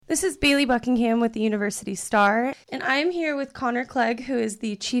This is Bailey Buckingham with the University Star, and I'm here with Connor Clegg, who is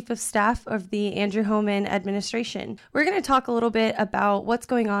the Chief of Staff of the Andrew Homan administration. We're going to talk a little bit about what's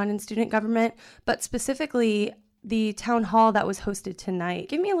going on in student government, but specifically the town hall that was hosted tonight.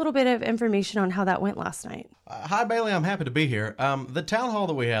 Give me a little bit of information on how that went last night. Hi, Bailey. I'm happy to be here. The town hall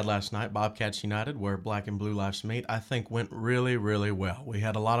that we had last night, Bobcats United, where Black and Blue Lives Meet, I think went really, really well. We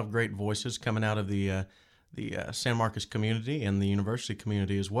had a lot of great voices coming out of the San Marcos community and the university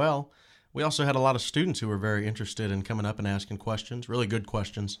community as well. We also had a lot of students who were very interested in coming up and asking questions, really good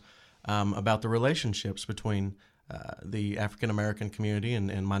questions, about the relationships between the African-American community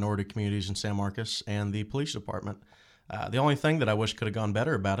and minority communities in San Marcos and the police department. The only thing that I wish could have gone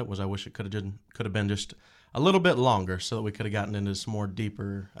better about it was I wish it could have been just a little bit longer so that we could have gotten into some more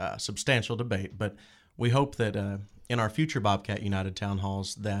deeper, substantial debate. But we hope that in our future Bobcat United town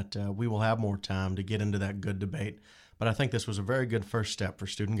halls that we will have more time to get into that good debate. But I think this was a very good first step for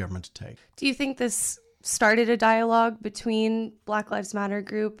student government to take. Do you think this started a dialogue between Black Lives Matter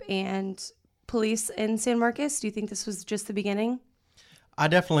group and police in San Marcos? Do you think this was just the beginning? I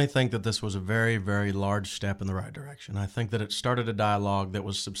definitely think that this was a very, very large step in the right direction. I think that it started a dialogue that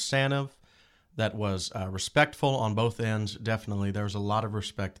was substantive, that was respectful on both ends. Definitely, there was a lot of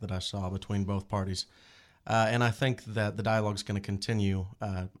respect that I saw between both parties. And I think that the dialogue is going to continue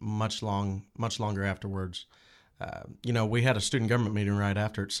much longer afterwards. We had a student government meeting right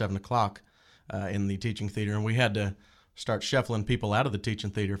after at 7 o'clock in the teaching theater, and we had to start shuffling people out of the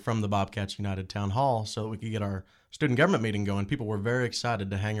teaching theater from the Bobcats United Town Hall so that we could get our student government meeting going. People were very excited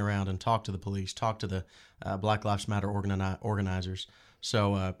to hang around and talk to the police, talk to the Black Lives Matter organizers.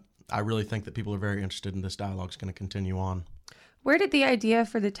 So I really think that people are very interested in this dialogue is going to continue on. Where did the idea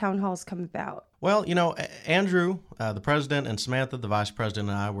for the town halls come about? Well, Andrew, the president, and Samantha, the vice president,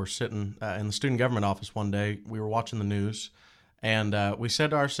 and I were sitting in the student government office one day. We were watching the news, and we said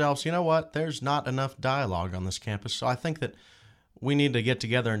to ourselves, you know what, there's not enough dialogue on this campus, so I think that we need to get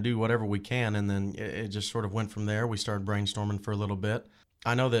together and do whatever we can, and then it just sort of went from there. We started brainstorming for a little bit.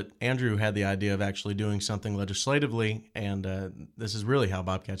 I know that Andrew had the idea of actually doing something legislatively, and this is really how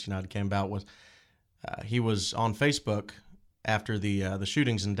Bobcats United came about. Was he was on Facebook after the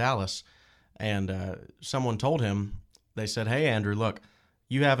shootings in Dallas, and someone told him, they said, hey, Andrew, look,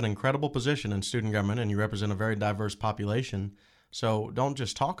 you have an incredible position in student government, and you represent a very diverse population, so don't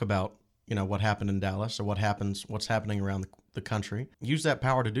just talk about what happened in Dallas or what's happening around the country. Use that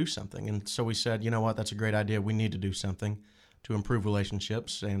power to do something. And so we said, you know what, that's a great idea. We need to do something to improve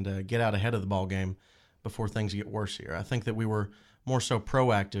relationships and get out ahead of the ball game before things get worse here. I think that we were more so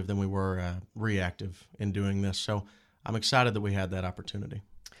proactive than we were reactive in doing this. So I'm excited that we had that opportunity.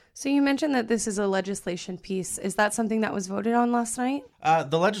 So you mentioned that this is a legislation piece. Is that something that was voted on last night?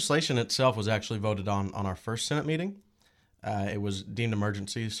 The legislation itself was actually voted on our first Senate meeting. It was deemed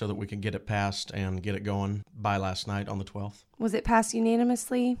emergency so that we could get it passed and get it going by last night on the 12th. Was it passed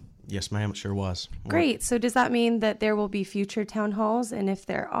unanimously? Yes, ma'am, it sure was. Great. So does that mean that there will be future town halls? And if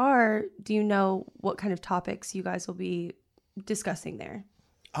there are, do you know what kind of topics you guys will be discussing there?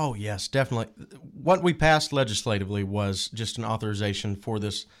 Oh, yes, definitely. What we passed legislatively was just an authorization for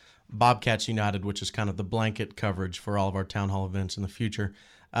this Bobcats United, which is kind of the blanket coverage for all of our town hall events in the future.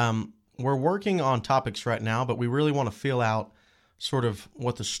 We're working on topics right now, but we really want to feel out sort of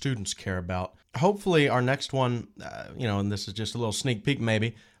what the students care about. Hopefully our next one, and this is just a little sneak peek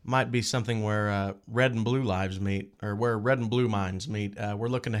maybe, might be something where red and blue lives meet, or where red and blue minds meet. We're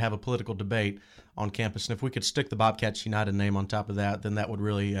looking to have a political debate on campus, and if we could stick the Bobcats United name on top of that, then that would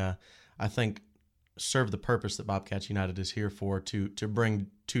really, I think, serve the purpose that Bobcats United is here for, to bring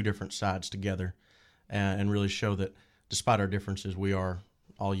two different sides together and really show that despite our differences, we are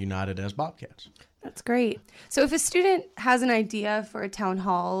all united as Bobcats. That's great. So if a student has an idea for a town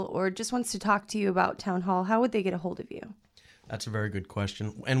hall or just wants to talk to you about town hall, how would they get a hold of you? That's a very good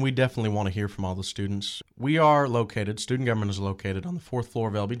question, and we definitely want to hear from all the students. We are located, student government is located on the 4th floor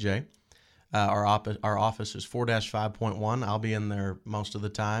of LBJ. Our office is 4-5.1. I'll be in there most of the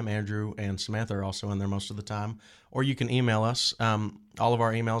time. Andrew and Samantha are also in there most of the time. Or you can email us. All of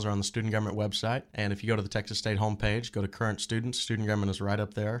our emails are on the student government website. And if you go to the Texas State homepage, go to current students. Student government is right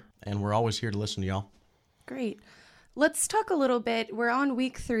up there. And we're always here to listen to y'all. Great. Let's talk a little bit. We're on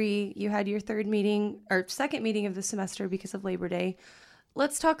week 3. You had your second meeting of the semester because of Labor Day.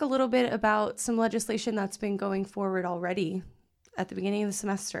 Let's talk a little bit about some legislation that's been going forward already at the beginning of the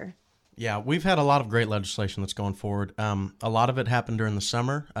semester. Yeah, we've had a lot of great legislation that's going forward. A lot of it happened during the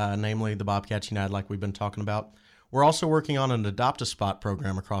summer, namely the Bobcats United, like we've been talking about. We're also working on an Adopt-a-Spot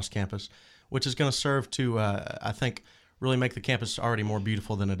program across campus, which is going to serve to, I think, really make the campus already more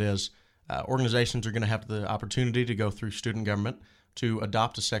beautiful than it is. Organizations are going to have the opportunity to go through student government to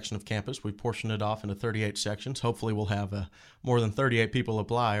adopt a section of campus. We've portioned it off into 38 sections. Hopefully we'll have more than 38 people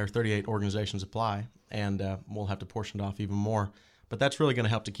apply, or 38 organizations apply, and we'll have to portion it off even more. But that's really going to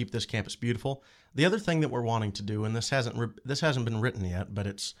help to keep this campus beautiful. The other thing that we're wanting to do, and this hasn't been written yet, but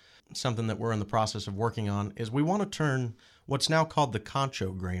it's something that we're in the process of working on, is we want to turn what's now called the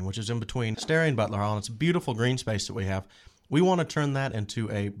Concho Green, which is in between Sterry and Butler Hall, and it's a beautiful green space that we have. We want to turn that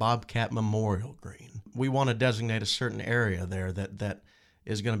into a Bobcat Memorial Green. We want to designate a certain area there that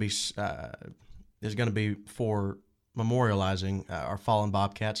is going to be for memorializing our fallen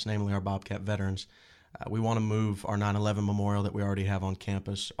Bobcats, namely our Bobcat veterans. We want to move our 9/11 memorial that we already have on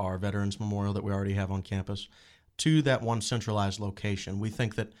campus, our Veterans Memorial that we already have on campus, to that one centralized location. We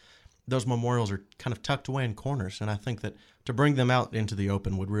think that those memorials are kind of tucked away in corners, and I think that to bring them out into the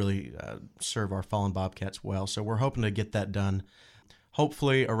open would really serve our fallen Bobcats well. So we're hoping to get that done,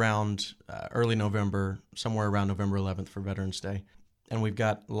 hopefully around early November, somewhere around November 11th for Veterans Day. And we've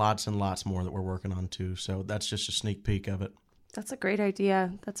got lots and lots more that we're working on too. So that's just a sneak peek of it. That's a great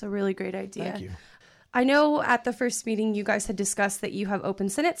idea. That's a really great idea. Thank you. I know at the first meeting you guys had discussed that you have open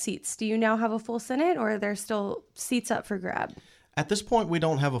Senate seats. Do you now have a full Senate, or are there still seats up for grab? At this point, we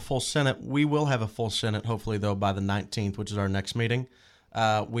don't have a full Senate. We will have a full Senate, hopefully, though, by the 19th, which is our next meeting.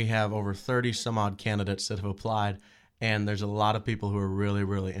 We have over 30 some odd candidates that have applied, and there's a lot of people who are really,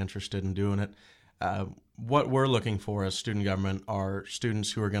 really interested in doing it. What we're looking for as student government are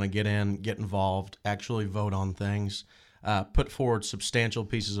students who are going to get in, get involved, actually vote on things, put forward substantial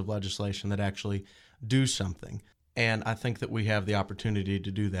pieces of legislation that actually do something. And I think that we have the opportunity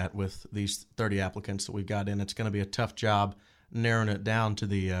to do that with these 30 applicants that we've got in. It's going to be a tough job narrowing it down to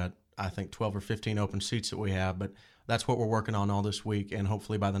the, I think, 12 or 15 open seats that we have. But that's what we're working on all this week. And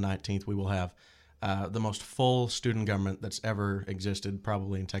hopefully by the 19th, we will have the most full student government that's ever existed,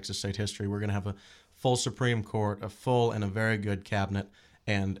 probably in Texas state history. We're going to have a full Supreme Court, a full and a very good cabinet,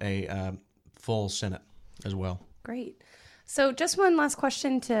 and a full Senate as well. Great. So just one last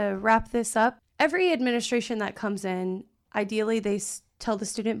question to wrap this up. Every administration that comes in, ideally they tell the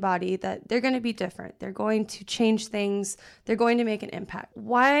student body that they're going to be different. They're going to change things. They're going to make an impact.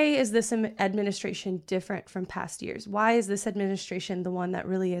 Why is this administration different from past years? Why is this administration the one that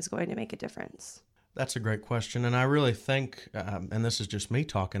really is going to make a difference? That's a great question. And I really think, and this is just me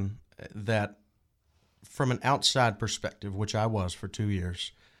talking, that from an outside perspective, which I was for 2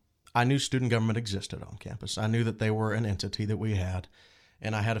 years, I knew student government existed on campus. I knew that they were an entity that we had.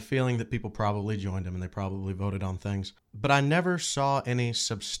 And I had a feeling that people probably joined them and they probably voted on things. But I never saw any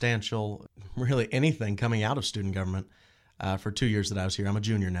substantial, really anything coming out of student government for 2 years that I was here. I'm a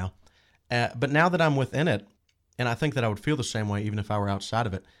junior now. But now that I'm within it, and I think that I would feel the same way even if I were outside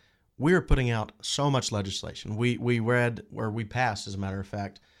of it, we are putting out so much legislation. We passed, as a matter of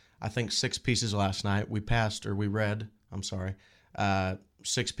fact, I think 6 pieces last night. We read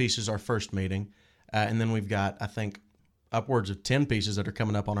 6 pieces our first meeting. And then we've got, I think, upwards of 10 pieces that are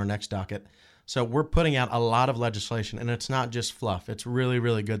coming up on our next docket. So we're putting out a lot of legislation, and it's not just fluff. It's really,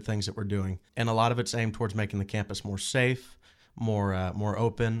 really good things that we're doing. And a lot of it's aimed towards making the campus more safe, more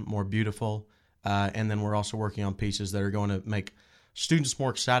open, more beautiful. And then we're also working on pieces that are going to make students more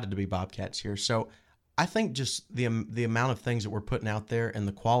excited to be Bobcats here. So I think just the amount of things that we're putting out there and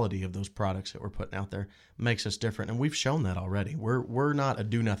the quality of those products that we're putting out there makes us different. And we've shown that already. We're not a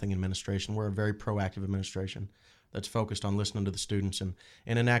do-nothing administration. We're a very proactive administration that's focused on listening to the students and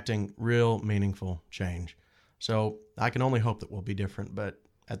enacting real meaningful change. So I can only hope that we'll be different, but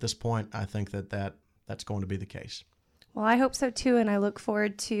at this point, I think that's going to be the case. Well, I hope so too, and I look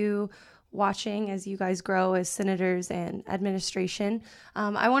forward to watching as you guys grow as senators and administration.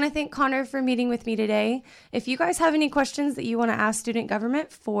 I want to thank Connor for meeting with me today. If you guys have any questions that you want to ask student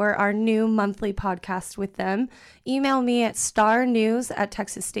government for our new monthly podcast with them, email me at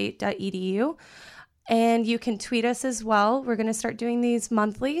starnews@texasstate.edu. And you can tweet us as well. We're going to start doing these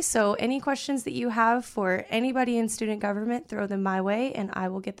monthly. So any questions that you have for anybody in student government, throw them my way and I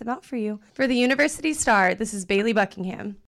will get them out for you. For the University Star, this is Bailey Buckingham.